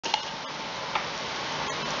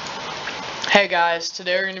Hey guys,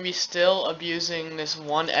 today we're going to be still abusing this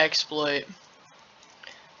one exploit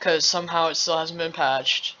because somehow it still hasn't been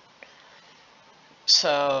patched.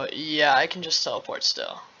 So yeah, I can just teleport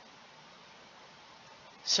still.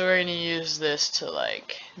 So we're going to use this to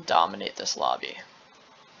like dominate this lobby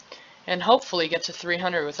and hopefully get to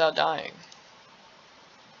 300 without dying.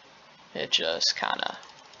 It just kinda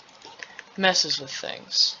messes with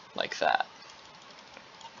things like that.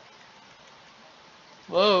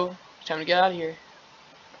 Whoa, time to get out of here.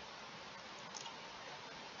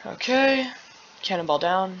 Okay, cannonball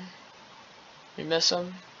down. We miss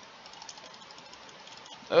him.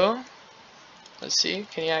 Oh, let's see,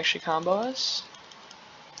 can he actually combo us?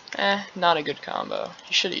 Not a good combo.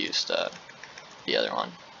 You should have used the other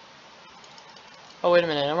one. Oh, wait a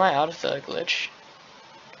minute, am I out of the glitch?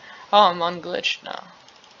 Oh, I'm unglitched now.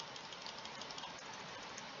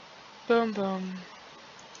 Boom, boom.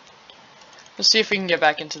 Let's see if we can get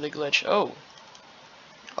back into the glitch. Oh.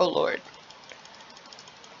 Oh, Lord.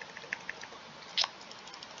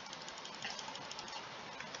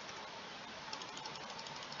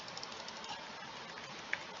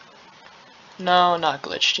 No, not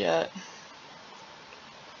glitched yet.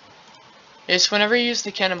 It's whenever you use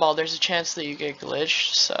the cannonball, there's a chance that you get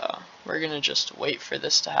glitched, so we're gonna just wait for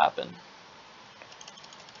this to happen.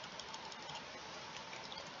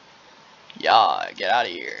 Yeah, get out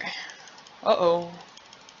of here. Uh-oh.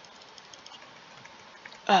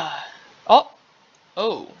 Oh!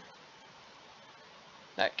 Oh.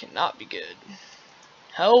 That cannot be good.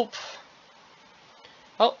 Help!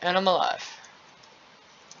 Oh, and I'm alive.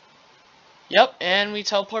 Yep, and we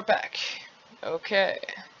teleport back. Okay.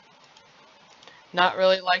 Not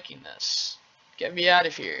really liking this. Get me out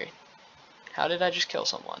of here. How did I just kill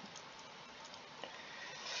someone?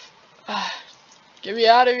 Get me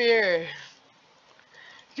out of here!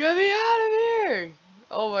 Get me out of here!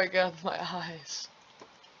 Oh my god, my eyes.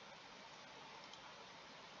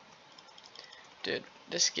 Dude,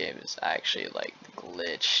 this game is actually like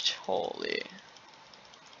glitched. Holy.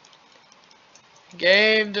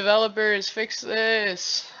 Game developers, fix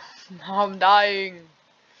this! I'm dying.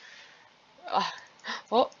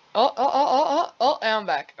 Oh, and I'm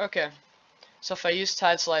back. Okay. So if I use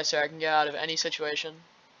Tide Slicer, I can get out of any situation.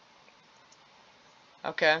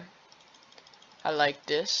 Okay. I like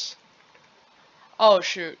this. Oh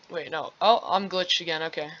shoot, wait, no. Oh, I'm glitched again,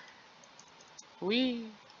 okay. Wee.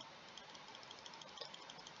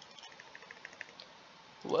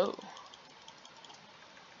 Whoa.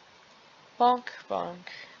 Bonk, bonk.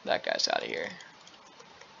 That guy's out of here.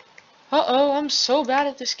 Uh-oh, I'm so bad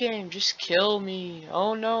at this game. Just kill me.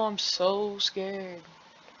 Oh no, I'm so scared.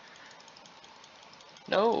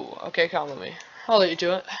 No. Okay, combo me. I'll let you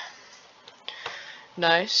do it.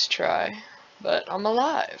 Nice try. But I'm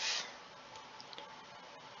alive.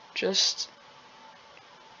 Just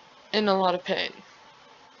in a lot of pain.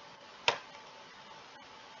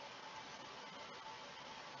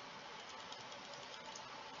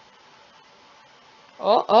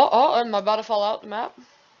 Oh, am I about to fall out the map?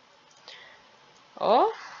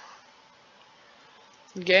 Oh?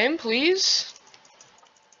 Game, please?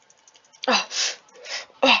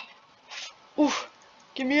 Ooh,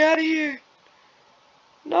 get me out of here.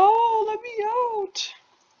 No, let me out.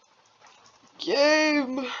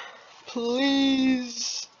 Game,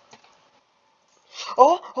 please.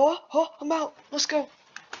 Oh, I'm out. Let's go.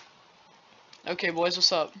 Okay, boys,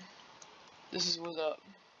 what's up? This is what's up.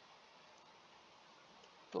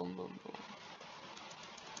 Boom, boom, boom.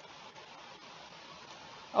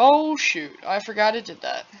 Oh, shoot. I forgot it did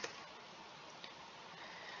that.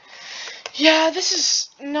 Yeah, this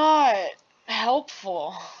is not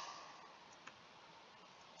helpful.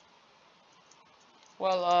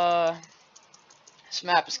 Well, this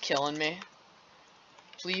map is killing me.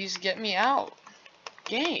 Please get me out.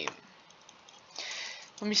 Game.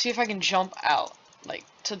 Let me see if I can jump out, like,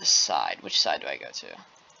 to the side. Which side do I go to?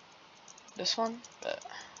 This one? But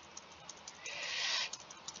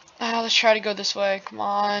let's try to go this way. Come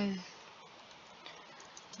on.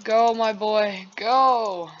 Go, my boy.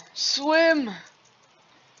 Go. Swim.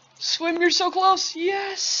 Swim, you're so close.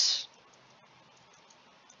 Yes.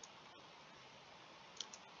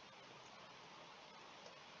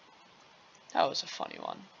 That was a funny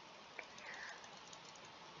one.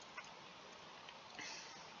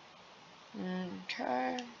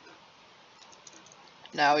 Okay.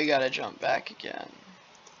 Now we gotta jump back again.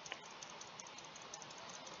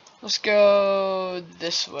 Let's go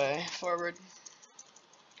this way, forward.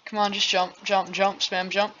 Come on, just jump, jump, jump, spam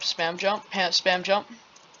jump, spam jump, spam jump.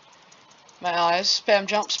 My eyes, spam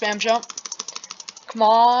jump, spam jump. Come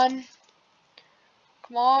on.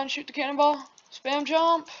 Come on, shoot the cannonball. Spam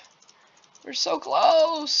jump. We're so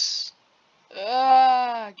close.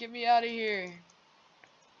 Ah, get me out of here.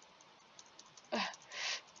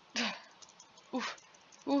 Ooh,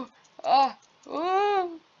 ooh, ah,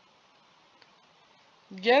 ooh.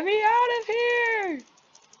 Get me out of here.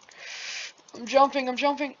 I'm jumping, I'm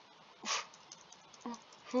jumping.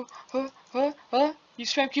 You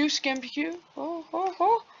spam Q, scam Q. I'm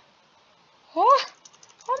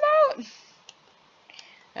out.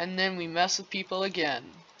 And then we mess with people again.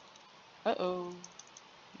 Uh-oh.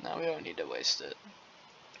 No, we don't need to waste it.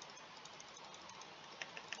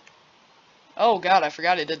 Oh god, I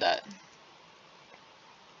forgot I did that.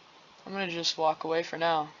 I'm gonna just walk away for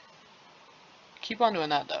now. Keep on doing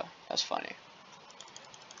that though. That's funny.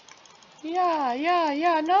 Yeah,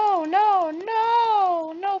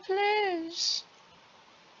 no, please.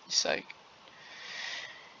 Psych.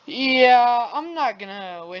 Yeah, I'm not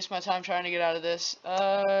gonna waste my time trying to get out of this.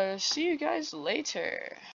 See you guys later.